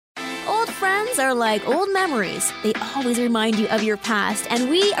friends are like old memories. They always remind you of your past, and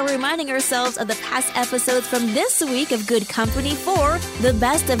we are reminding ourselves of the past episodes from this week of Good Company for the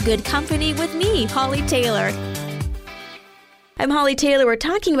best of Good Company with me, Holly Taylor. I'm Holly Taylor. We're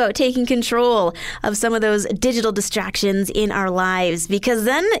talking about taking control of some of those digital distractions in our lives, because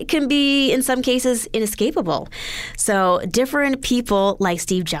then it can be, in some cases, inescapable. So different people like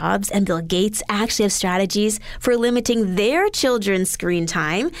Steve Jobs and Bill Gates actually have strategies for limiting their children's screen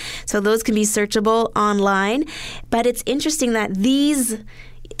time. So those can be searchable online. But it's interesting that these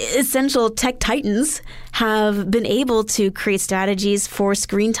essential tech titans have been able to create strategies for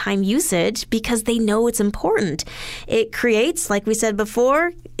screen time usage because they know it's important. It creates, like we said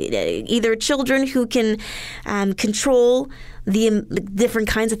before, either children who can control the different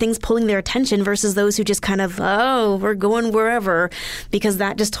kinds of things pulling their attention versus those who just kind of, we're going wherever because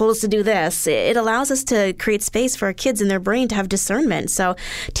that just told us to do this. It allows us to create space for our kids in their brain to have discernment. So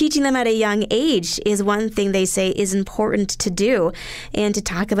teaching them at a young age is one thing they say is important to do, and to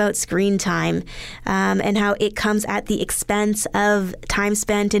talk about screen time and how it comes at the expense of time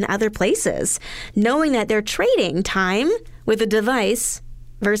spent in other places, knowing that they're trading time with a device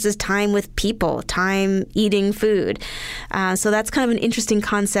versus time with people, time eating food. So that's kind of an interesting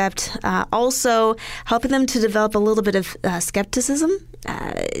concept. Also, helping them to develop a little bit of skepticism,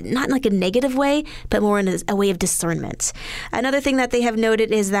 not in like a negative way, but more in a way of discernment. Another thing that they have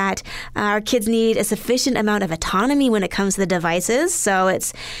noted is that our kids need a sufficient amount of autonomy when it comes to the devices. So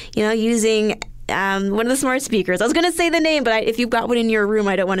it's, using one of the smart speakers. I was going to say the name, but if you've got one in your room,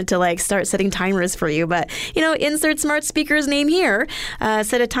 I don't want it to start setting timers for you. But, insert smart speaker's name here,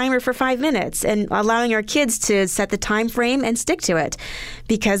 set a timer for 5 minutes, and allowing our kids to set the time frame and stick to it.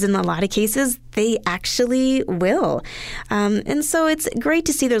 Because in a lot of cases, they actually will. And so it's great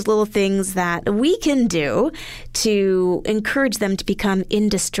to see those little things that we can do to encourage them to become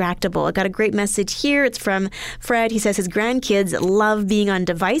indistractable. I got a great message here. It's from Fred. He says his grandkids love being on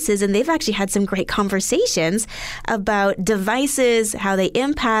devices, and they've actually had some great conversations about devices, how they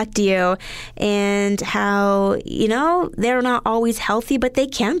impact you, and how, they're not always healthy, but they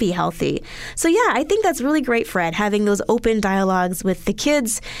can be healthy. So yeah, I think that's really great, Fred, having those open dialogues with the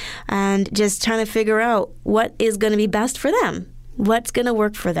kids and just trying to figure out what is going to be best for them. What's going to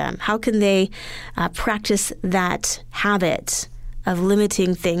work for them? How can they practice that habit of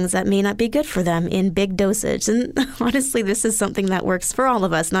limiting things that may not be good for them in big dosage? And honestly, this is something that works for all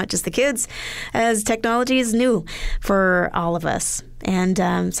of us, not just the kids, as technology is new for all of us. And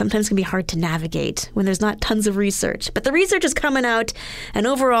sometimes can be hard to navigate when there's not tons of research. But the research is coming out, and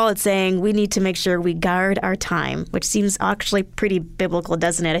overall it's saying we need to make sure we guard our time, which seems actually pretty biblical,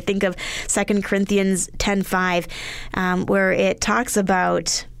 doesn't it? I think of 2 Corinthians 10:5, where it talks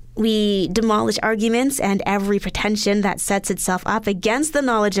about we demolish arguments and every pretension that sets itself up against the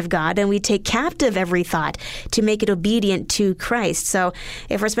knowledge of God, and we take captive every thought to make it obedient to Christ. So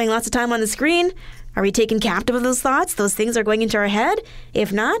if we're spending lots of time on the screen, are we taking captive of those thoughts? Those things are going into our head?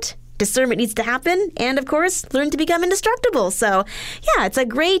 If not, discernment needs to happen. And of course, learn to become indestructible. So yeah, it's a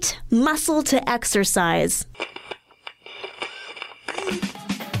great muscle to exercise.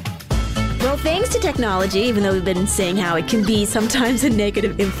 Well, thanks to technology, even though we've been saying how it can be sometimes a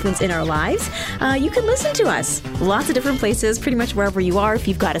negative influence in our lives, you can listen to us. Lots of different places, pretty much wherever you are. If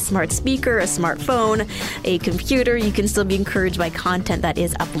you've got a smart speaker, a smartphone, a computer, you can still be encouraged by content that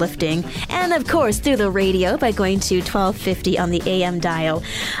is uplifting. And of course, through the radio by going to 1250 on the AM dial.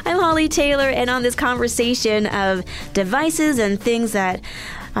 I'm Holly Taylor, and on this conversation of devices and things that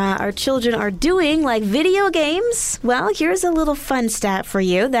our children are doing, like video games. Well, here's a little fun stat for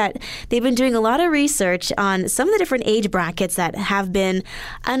you that they've been doing a lot of research on some of the different age brackets that have been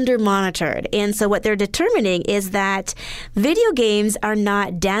under-monitored. And so what they're determining is that video games are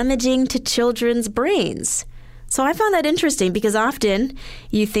not damaging to children's brains. So I found that interesting because often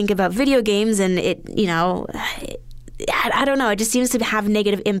you think about video games and I don't know, it just seems to have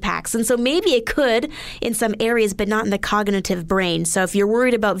negative impacts. And so maybe it could in some areas, but not in the cognitive brain. So if you're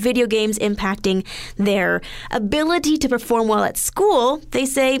worried about video games impacting their ability to perform well at school, they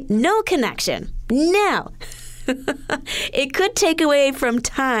say no connection. No. It could take away from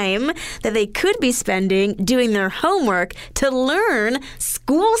time that they could be spending doing their homework to learn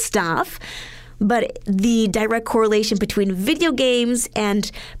school stuff. But the direct correlation between video games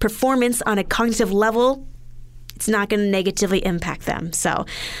and performance on a cognitive level, it's not going to negatively impact them. So,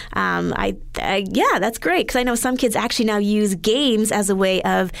 yeah, that's great because I know some kids actually now use games as a way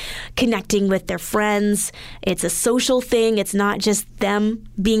of connecting with their friends. It's a social thing. It's not just them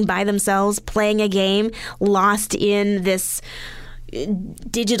being by themselves playing a game, lost in this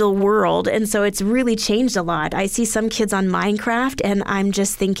digital world. And so it's really changed a lot. I see some kids on Minecraft and I'm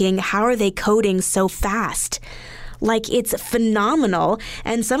just thinking, how are they coding so fast? Like, it's phenomenal.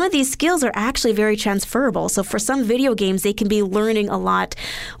 And some of these skills are actually very transferable. So for some video games, they can be learning a lot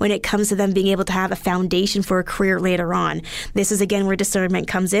when it comes to them being able to have a foundation for a career later on. This is, again, where discernment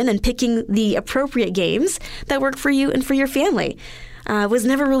comes in and picking the appropriate games that work for you and for your family. Was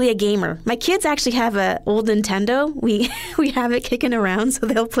never really a gamer. My kids actually have an old Nintendo. We have it kicking around, so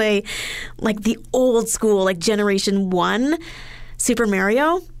they'll play like the old school, like Generation 1 Super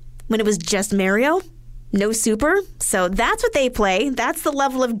Mario when it was just Mario. No super. So that's what they play. That's the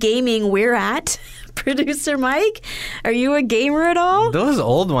level of gaming we're at. Producer Mike, are you a gamer at all? Those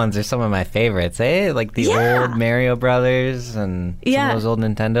old ones are some of my favorites, eh? Like the old Mario Brothers and some of those old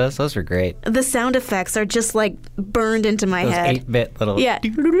Nintendos. Those were great. The sound effects are just like burned into my head. 8-bit little... Yeah.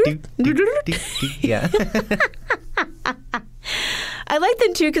 Yeah. I like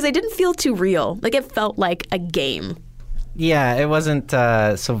them too because they didn't feel too real. Like it felt like a game. Yeah, it wasn't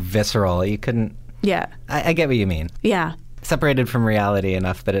so visceral. You couldn't... Yeah. I get what you mean. Yeah. Separated from reality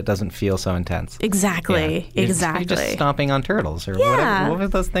enough that it doesn't feel so intense. Exactly. Yeah. Exactly. You're just stomping on turtles or whatever. What were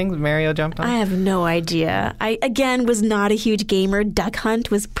those things Mario jumped on? I have no idea. I, again, was not a huge gamer. Duck Hunt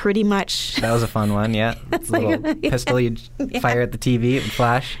was pretty much... That was a fun one, yeah. It's a little pistol you'd fire at the TV, it would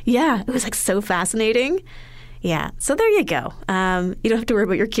flash. Yeah, it was like so fascinating. Yeah, so there you go. You don't have to worry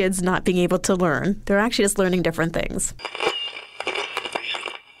about your kids not being able to learn. They're actually just learning different things.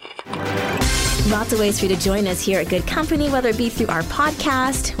 Lots of ways for you to join us here at Good Company, whether it be through our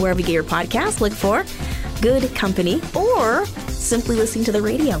podcast, wherever you get your podcast, look for Good Company, or simply listening to the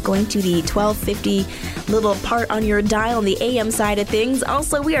radio, going to the 1250 little part on your dial on the AM side of things.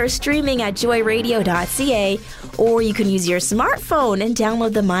 Also, we are streaming at joyradio.ca, or you can use your smartphone and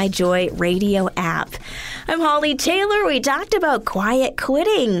download the My Joy Radio app. I'm Holly Taylor. We talked about quiet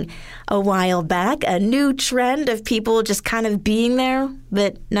quitting a while back, a new trend of people just kind of being there,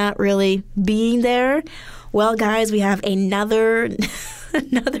 but not really being there. Well, guys, we have another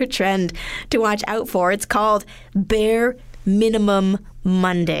trend to watch out for. It's called Bare Minimum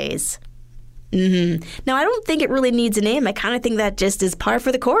Mondays. Now, I don't think it really needs a name. I kind of think that just is par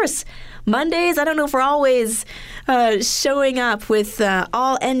for the course. Mondays, I don't know if we're always showing up with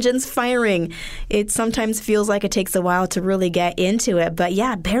all engines firing. It sometimes feels like it takes a while to really get into it. But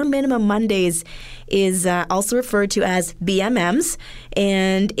yeah, Bare Minimum Mondays is also referred to as BMMs.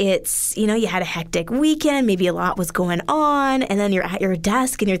 And it's, you had a hectic weekend, maybe a lot was going on, and then you're at your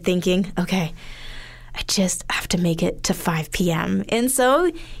desk and you're thinking, okay, I just have to make it to 5 p.m. And so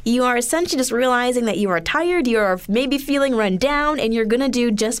you are essentially just realizing that you are tired, you are maybe feeling run down, and you're going to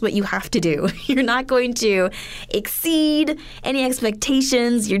do just what you have to do. You're not going to exceed any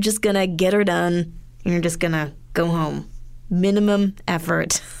expectations. You're just going to get her done, and you're just going to go home. Minimum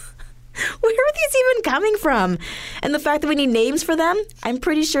effort. Where are these even coming from? And the fact that we need names for them, I'm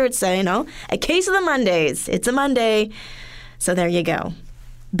pretty sure it's, a case of the Mondays. It's a Monday. So there you go.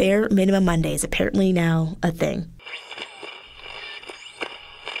 Bare Minimum Mondays, apparently now a thing.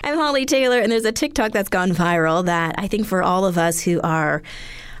 I'm Holly Taylor, and there's a TikTok that's gone viral that I think for all of us who are,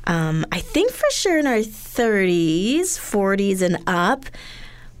 I think for sure in our 30s, 40s, and up,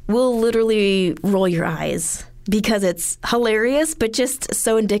 will literally roll your eyes because it's hilarious, but just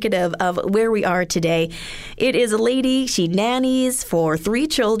so indicative of where we are today. It is a lady, she nannies for 3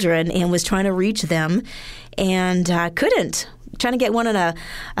 children and was trying to reach them and couldn't. Trying to get one on a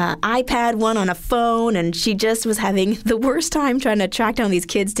iPad, one on a phone, and she just was having the worst time trying to track down these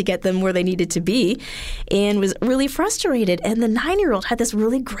kids to get them where they needed to be and was really frustrated. And the 9-year-old had this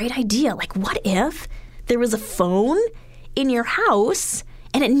really great idea. Like, what if there was a phone in your house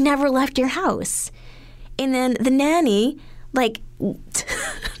and it never left your house? And then the nanny, like,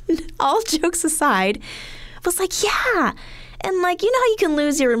 all jokes aside, was like, yeah. And like, you know how you can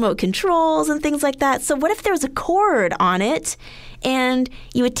lose your remote controls and things like that? So what if there was a cord on it and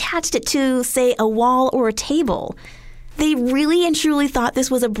you attached it to, say, a wall or a table? They really and truly thought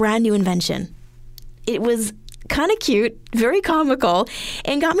this was a brand new invention. It was kind of cute, very comical,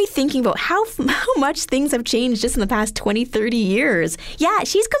 and got me thinking about how much things have changed just in the past 20, 30 years. Yeah,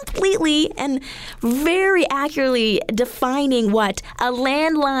 she's completely and very accurately defining what a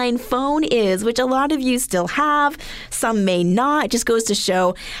landline phone is, which a lot of you still have. Some may not. It just goes to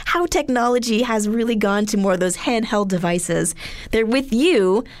show how technology has really gone to more of those handheld devices. They're with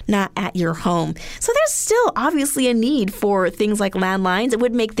you, not at your home. So there's still obviously a need for things like landlines. It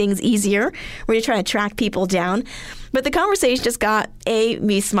would make things easier when you're trying to track people down. But the conversation just got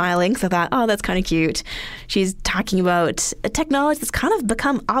me smiling, so I thought, oh, that's kind of cute. She's talking about a technology that's kind of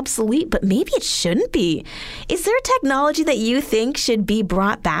become obsolete, but maybe it shouldn't be. Is there a technology that you think should be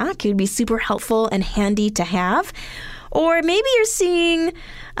brought back? It would be super helpful and handy to have? Or maybe you're seeing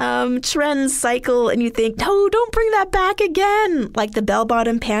trends cycle and you think, no, don't bring that back again. Like the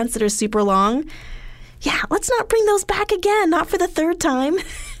bell-bottom pants that are super long. Yeah, let's not bring those back again, not for the third time.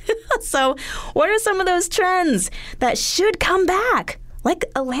 So what are some of those trends that should come back? Like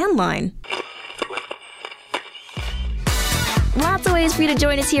a landline. Lots of ways for you to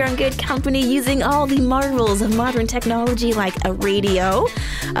join us here on Good Company using all the marvels of modern technology like a radio,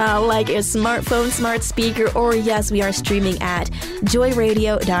 like a smartphone, smart speaker, or yes, we are streaming at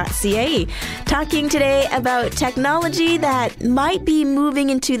joyradio.ca. Talking today about technology that might be moving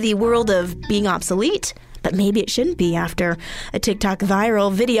into the world of being obsolete. But maybe it shouldn't be after a TikTok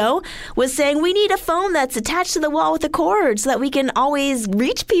viral video was saying we need a phone that's attached to the wall with a cord so that we can always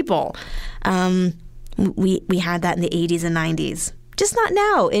reach people. We had that in the 80s and 90s. Just not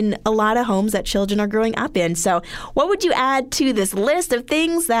now in a lot of homes that children are growing up in. So what would you add to this list of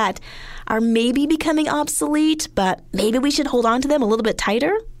things that are maybe becoming obsolete, but maybe we should hold on to them a little bit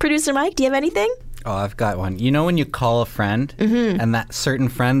tighter? Producer Mike, do you have anything? Oh, I've got one. You know when you call a friend and that certain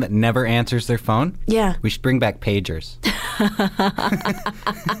friend that never answers their phone? Yeah. We should bring back pagers.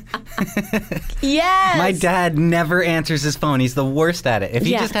 Yes. My dad never answers his phone. He's the worst at it. If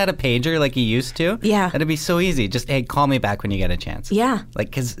he just had a pager like he used to, it'd be so easy. Just, hey, call me back when you get a chance. Yeah.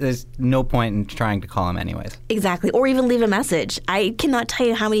 Like, because there's no point in trying to call him anyways. Exactly. Or even leave a message. I cannot tell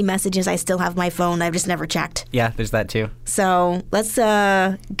you how many messages I still have on my phone. I've just never checked. Yeah, there's that too. So let's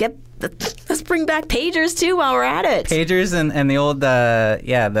bring back pagers too while we're at it. Pagers and the old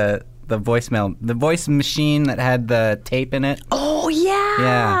the voicemail, the voice machine that had the tape in it. Oh yeah.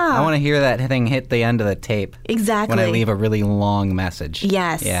 Yeah, I want to hear that thing hit the end of the tape. Exactly. When I leave a really long message.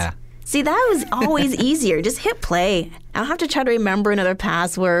 Yes. Yeah. See, that was always easier. Just hit play. I don't have to try to remember another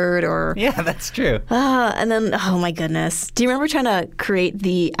password or... Yeah, that's true. And then, oh my goodness. Do you remember trying to create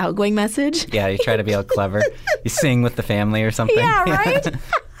the outgoing message? Yeah, you try to be all clever. You sing with the family or something. Yeah, right?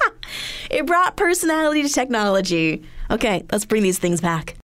 It brought personality to technology. Okay, let's bring these things back.